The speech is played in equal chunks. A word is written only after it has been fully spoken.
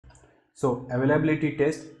So availability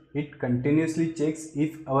test, it continuously checks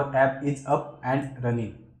if our app is up and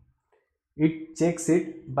running. It checks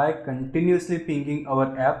it by continuously pinging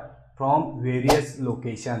our app from various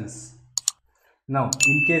locations. Now,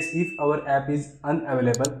 in case if our app is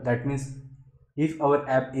unavailable, that means if our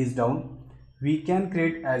app is down, we can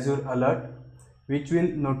create Azure alert which will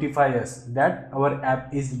notify us that our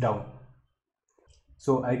app is down.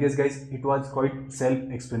 So I guess guys, it was quite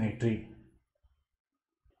self-explanatory.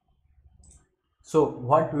 So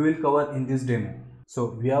what we will cover in this demo?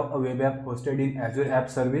 So we have a web app hosted in Azure App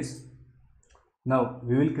Service. Now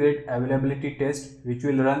we will create availability test which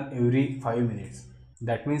will run every 5 minutes.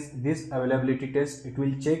 That means this availability test, it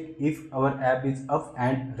will check if our app is up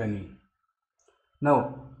and running.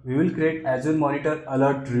 Now we will create Azure Monitor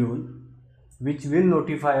Alert rule which will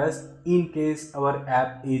notify us in case our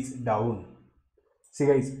app is down. See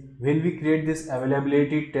guys, when we create this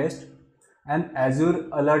availability test, an Azure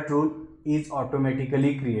alert rule is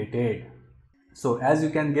automatically created. So as you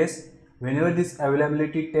can guess, whenever this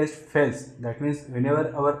availability test fails, that means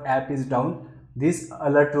whenever our app is down, this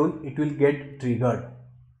alert rule, it will get triggered.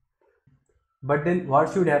 But then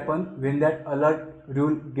what should happen when that alert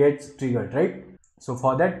rule gets triggered, right? So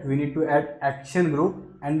for that we need to add action group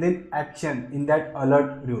and then action in that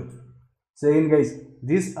alert rule. So again guys,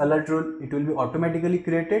 this alert rule, it will be automatically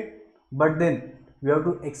created, but then we have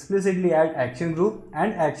to explicitly add action group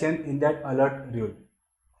and action in that alert rule.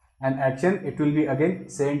 And action, it will be again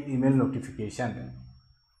send email notification.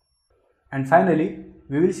 And finally,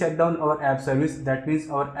 we will shut down our app service. That means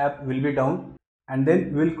our app will be down, and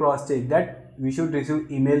then we will cross check that we should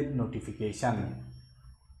receive email notification.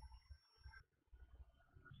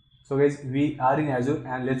 So guys, we are in Azure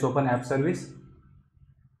and let's open app service.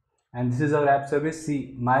 And this is our app service.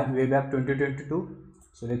 See, my web app 2022.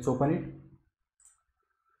 So let's open it.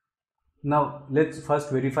 Now let's first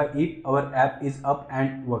verify if our app is up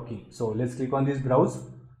and working. So let's click on this browse.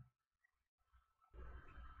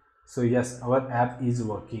 So yes, our app is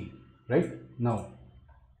working right now.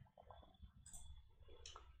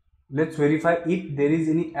 Let's verify if there is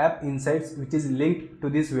any app insights which is linked to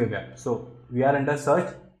this web app. So we are under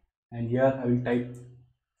search and here I will type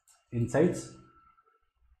insights.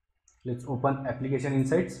 Let's open application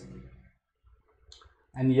insights,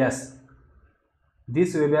 and yes,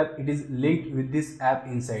 this web app, it is linked with this app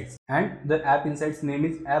insights, and the app insights name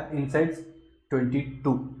is app insights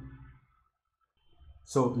 22.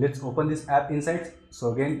 So let's open this app insights.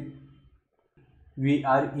 So again, we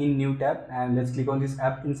are in new tab and let's click on this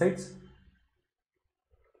app insights,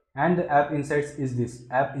 and the app insights is this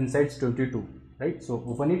app insights 22, right? So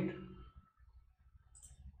open it.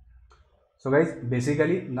 So guys,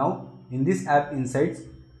 basically now in this app insights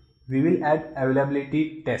we will add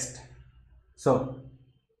availability test. So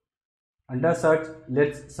under search,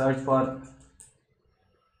 let's search for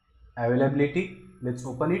availability. Let's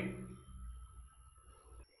open it.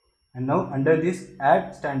 And now under this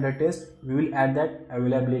add standard test, we will add that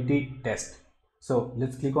availability test. So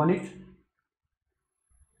let's click on it.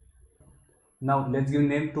 Now let's give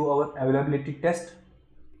name to our availability test.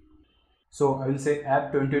 So I will say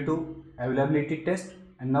app 22 availability test,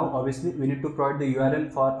 and now obviously we need to provide the URL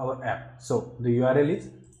for our app. So the URL is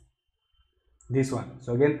this one.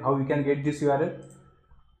 So again, how we can get this URL?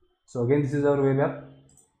 So again, this is our web app.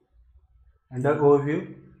 Under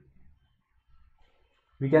overview,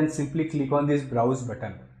 we can simply click on this browse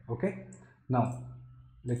button. Okay, now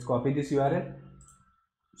let's copy this URL.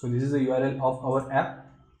 So this is the URL of our app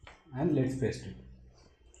and let's paste it.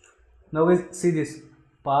 Now guys, see this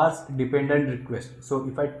parse dependent request. So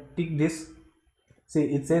if I tick this, see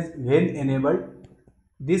it says when enabled,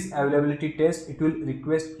 this availability test, it will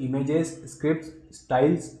request images, scripts,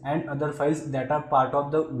 styles and other files that are part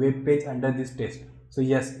of the web page under this test. So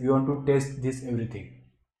yes, we want to test this everything.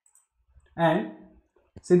 And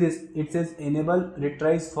see this, it says enable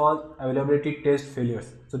retries for availability test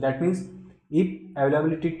failures. So that means if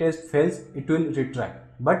availability test fails, it will retry,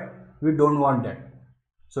 but we don't want that.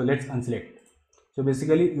 So let's unselect. So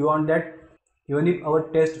basically we want that even if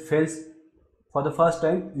our test fails for the first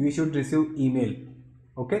time, we should receive email.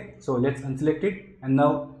 Okay, so let's unselect it. And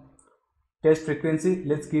now test frequency,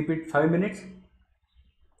 let's keep it 5 minutes.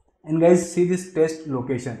 And guys, see this test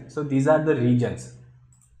location. So these are the regions.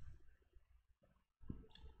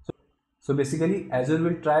 So basically Azure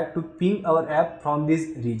will try to ping our app from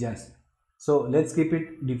these regions. So let's keep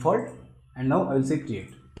it default, and now I will say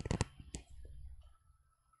create.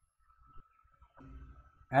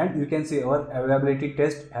 And you can see our availability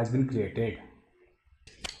test has been created.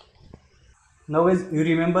 Now as you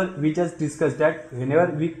remember, we just discussed that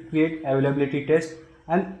whenever we create availability test,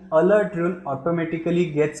 an alert rule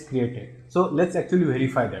automatically gets created. So let's actually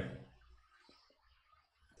verify that.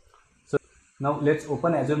 So now let's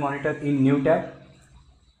open Azure Monitor in new tab.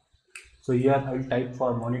 So here I will type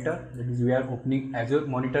for monitor, that is we are opening Azure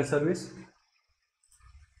Monitor service.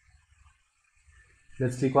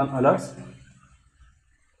 Let's click on alerts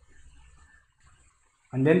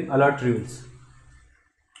and then alert rules.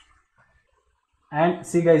 And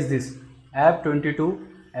see guys, this app 22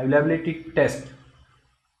 availability test.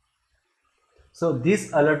 So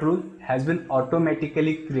this alert rule has been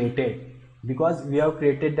automatically created because we have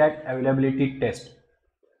created that availability test.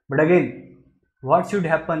 But again, what should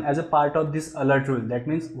happen as a part of this alert rule? That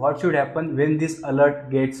means what should happen when this alert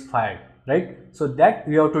gets fired, right? So that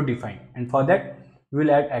we have to define, and for that we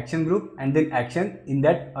will add action group and then action in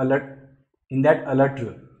that alert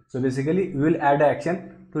rule. So basically we will add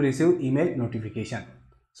action to receive email notification.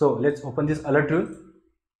 So let's open this alert rule.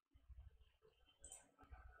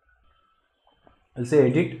 I'll say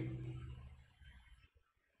edit.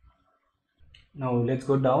 Now let's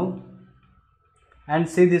go down and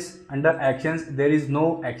see this under actions there is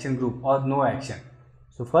no action group or no action.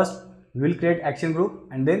 So first we will create action group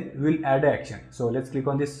and then we will add action. So let's click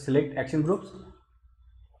on this select action groups.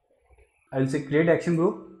 I will say create action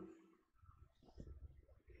group,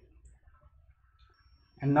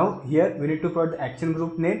 and now here we need to provide the action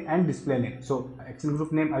group name and display name. So action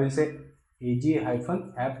group name I will say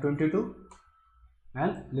AG-app22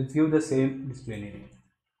 and let's give the same display name.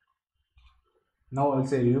 Now I will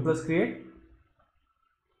say review plus create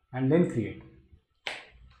and then create.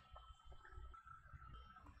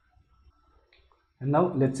 And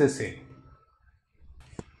now let's say save.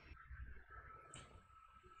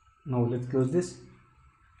 Now let's close this.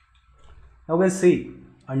 Now guys, see,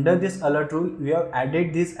 under this alert rule we have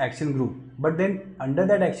added this action group, but then under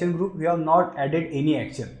that action group we have not added any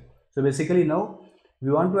action. So basically now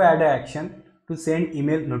we want to add an action to send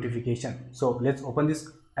email notification. So let's open this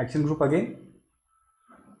action group again.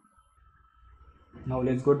 Now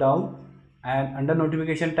let's go down and under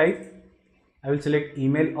notification type I will select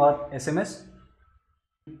email or SMS.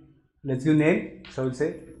 Let's give name. So I will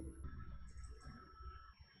say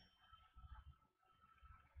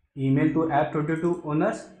email to app22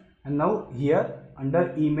 owners, and now here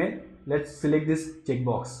under email let's select this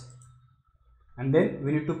checkbox and then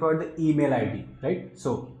we need to provide the email ID, right?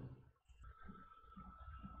 So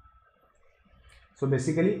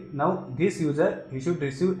basically now this user, he should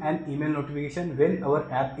receive an email notification when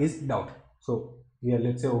our app is down. So here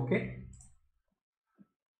let's say OK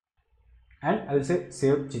and I will say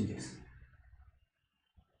save changes.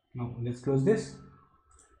 Now let's close this.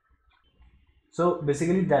 So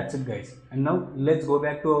basically that's it guys, and now let's go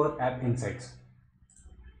back to our app insights.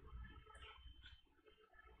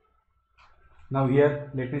 Now here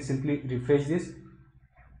let me simply refresh this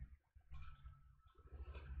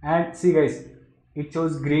and see guys, it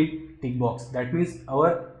shows green tick box. That means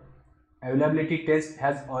our availability test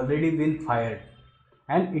has already been fired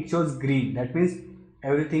and it shows green. That means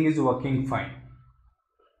everything is working fine.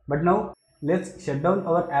 But now let's shut down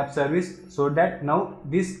our app service so that now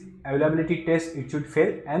this availability test it should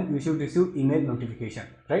fail and we should receive email notification,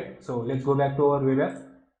 right? So let's go back to our web app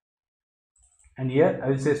and here I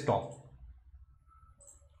will say stop.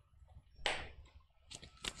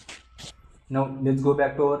 Now let's go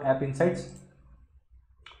back to our app insights.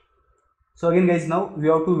 So again guys, now we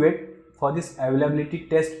have to wait for this availability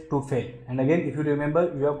test to fail, and again if you remember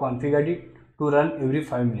we have configured it to run every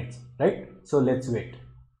 5 minutes, right? So let's wait.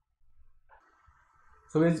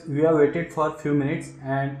 So guys, we have waited for a few minutes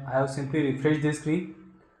and I have simply refreshed this screen,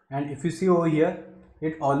 and if you see over here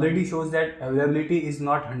it already shows that availability is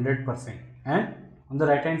not 100%, and on the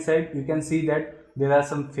right hand side you can see that there are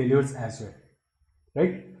some failures as well,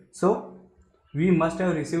 right? So we must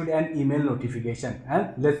have received an email notification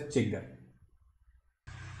and let's check that.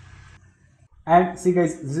 And see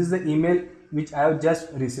guys, this is the email which I have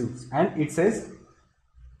just received and it says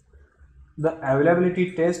the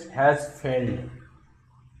availability test has failed.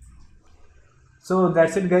 So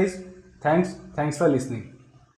that's it guys. Thanks for listening.